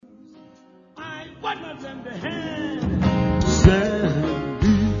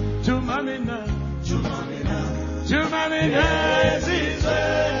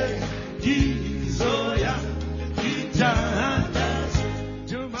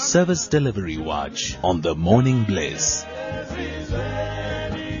Service Delivery Watch on the Morning Bliss.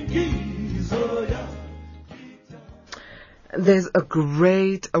 There's a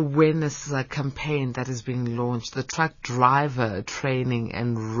great awareness campaign that is being launched. The Truck Driver Training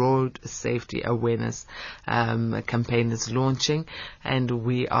and Road Safety Awareness campaign is launching, and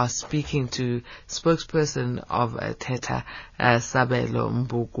we are speaking to spokesperson of TETA, Sabelo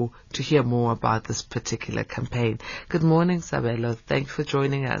Mbuku, to hear more about this particular campaign. Good morning, Sabelo. Thank you for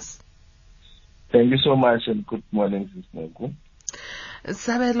joining us. Thank you so much, and good morning, Mbuku.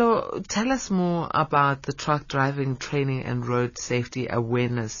 Sabelo, tell us more about the Truck Driving Training and Road Safety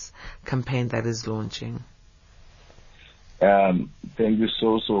Awareness campaign that is launching. Thank you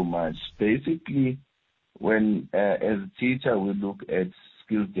so much. Basically, when as a teacher we look at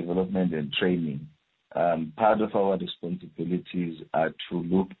skills development and training, part of our responsibilities are to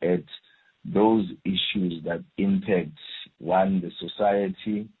look at those issues that impact, one, the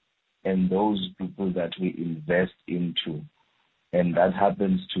society, and those people that we invest into. And that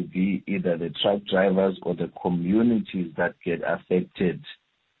happens to be either the truck drivers or the communities that get affected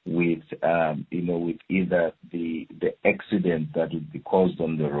with, with either the accident that would be caused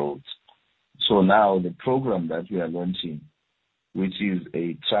on the roads. So now the program that we are launching, which is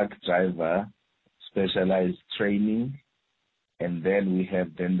a truck driver specialized training, and then we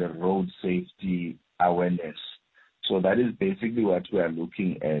have then the road safety awareness. So that is basically what we are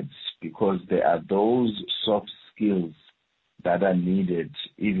looking at, because there are those soft skills that are needed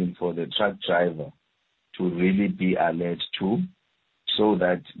even for the truck driver to really be alert to, so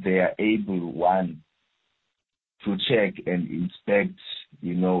that they are able, one, to check and inspect,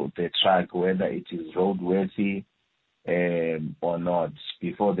 the truck, whether it is roadworthy or not,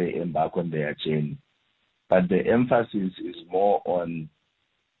 before they embark on their journey. But the emphasis is more on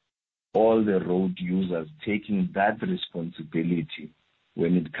all the road users taking that responsibility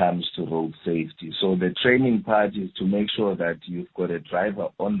when it comes to road safety. So the training part is to make sure that you've got a driver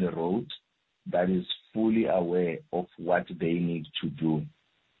on the road that is fully aware of what they need to do.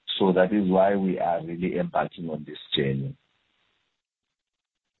 So that is why we are really embarking on this journey.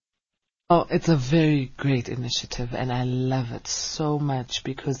 Oh, it's a very great initiative, and I love it so much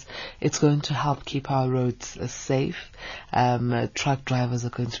because it's going to help keep our roads safe. Truck drivers are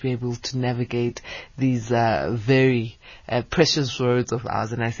going to be able to navigate these very precious roads of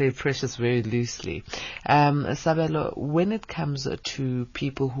ours, and I say precious very loosely. Sabelo, when it comes to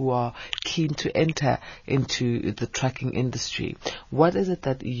people who are keen to enter into the trucking industry, what is it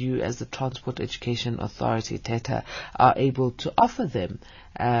that you, as the Transport Education Authority, TETA, are able to offer them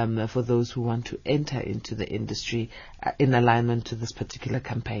for those who want to enter into the industry in alignment to this particular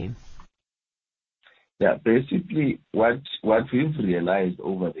campaign? Yeah, basically what we've realized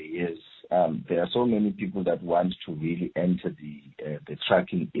over the years, there are so many people that want to really enter the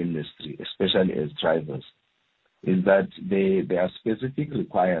trucking industry, especially as drivers, is that there are specific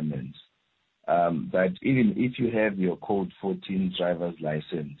requirements that even if you have your Code 14 driver's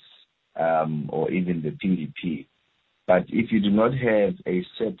license or even the PDP, but if you do not have a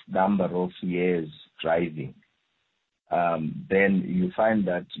set number of years driving, then you find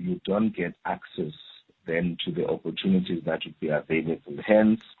that you don't get access then to the opportunities that would be available.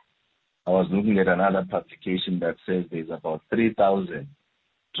 Hence, I was looking at another publication that says there's about 3,000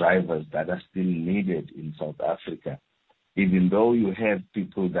 drivers that are still needed in South Africa, even though you have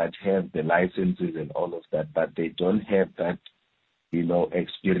people that have the licenses and all of that, but they don't have that,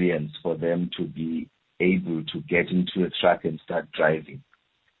 experience for them to be able to get into a truck and start driving.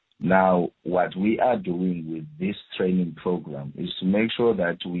 Now, what we are doing with this training program is to make sure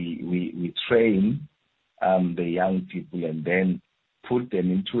that we train the young people and then put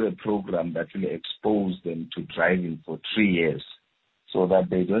them into a program that will expose them to driving for 3 years, so that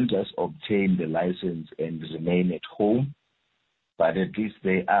they don't just obtain the license and remain at home, but at least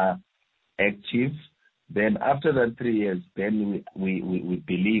they are active. Then after that 3 years, then we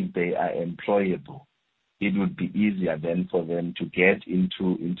believe they are employable. It would be easier then for them to get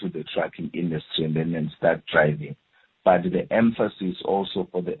into the trucking industry and then start driving. But the emphasis also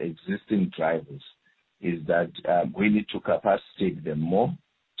for the existing drivers is that we need to capacitate them more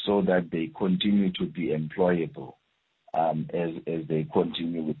so that they continue to be employable as they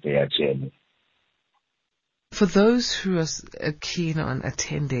continue with their journey. For those who are keen on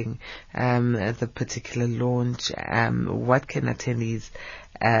attending the particular launch, what can attendees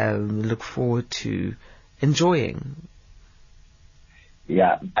look forward to enjoying?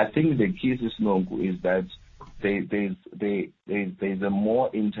 Yeah, I think the key to Snongu is that there's a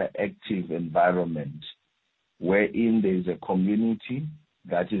more interactive environment wherein there's a community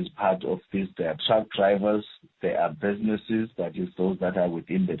that is part of this. There are truck drivers, there are businesses, that is those that are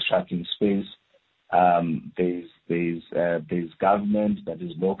within the trucking space. There's government, that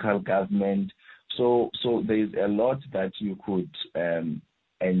is local government. So there's a lot that you could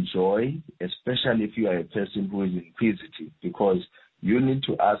enjoy, especially if you are a person who is inquisitive, because you need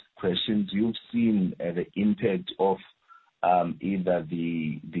to ask questions. You've seen the impact of either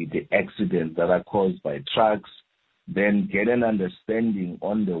the accidents that are caused by trucks, then get an understanding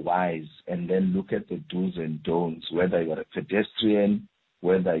on the whys, and then look at the do's and don'ts, whether you are a pedestrian,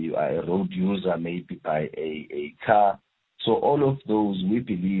 whether you are a road user, maybe by a car. So all of those, we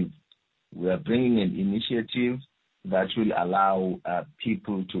believe we are bringing an initiative that will allow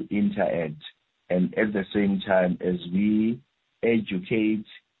people to interact, and at the same time, as we educate,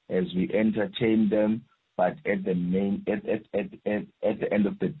 as we entertain them, but at the end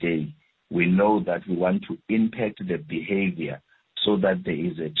of the day, we know that we want to impact the behavior so that there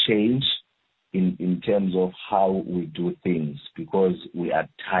is a change in terms of how we do things, because we are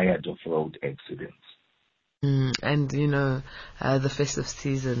tired of road accidents. And you know, the festive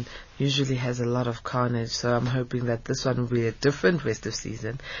season usually has a lot of carnage, so I'm hoping that this one will be a different festive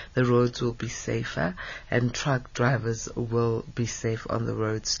season. The roads will be safer and truck drivers will be safe on the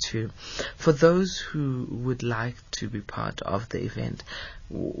roads too. For those who would like to be part of the event,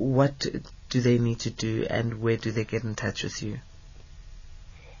 what do they need to do and where do they get in touch with you?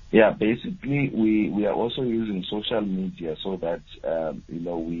 Yeah, basically we are also using social media so that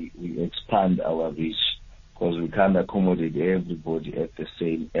we expand our reach, because we can't accommodate everybody at the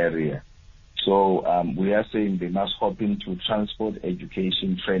same area. So we are saying they must hop into Transport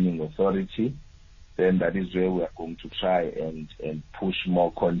Education Training Authority. Then that is where we are going to try and push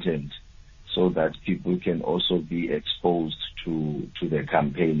more content so that people can also be exposed to the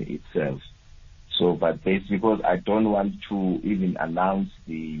campaign itself. So, but basically, because I don't want to even announce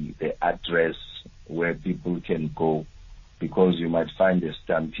the address where people can go, because you might find a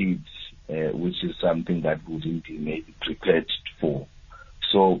stampede, which is something that wouldn't be maybe prepared for.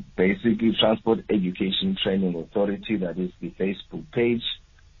 So basically, Transport Education Training Authority, that is the Facebook page,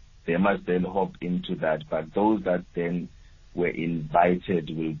 they must then hop into that. But those that then were invited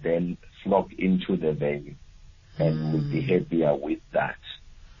will then flock into the venue and will be happier with that.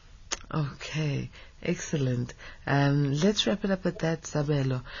 Okay, excellent. Let's wrap it up at that,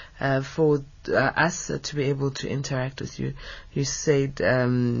 Sabelo. For us to be able to interact with you, you said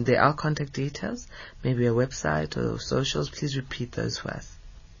there are contact details, maybe a website or socials. Please repeat those for us.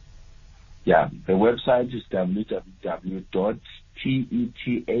 Yeah, the website is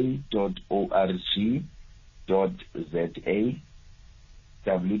www.teta.org.za,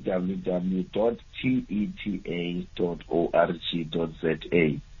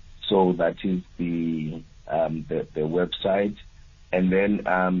 www.teta.org.za. So that is the website. And then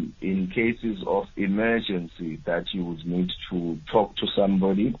in cases of emergency that you would need to talk to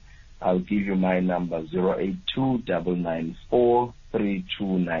somebody, I'll give you my number,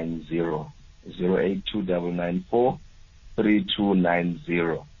 082-994-3290,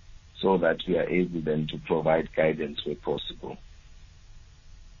 082-994-3290, so that we are able then to provide guidance where possible.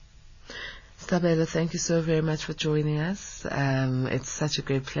 Sabelo, thank you so very much for joining us. It's such a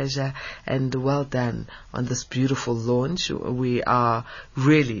great pleasure, and well done on this beautiful launch. We are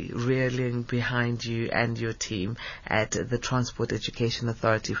really rallying behind you and your team at the Transport Education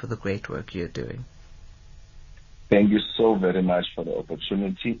Authority for the great work you're doing. Thank you so very much for the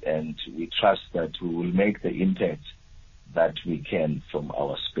opportunity, and we trust that we will make the impact that we can from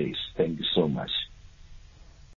our space. Thank you so much.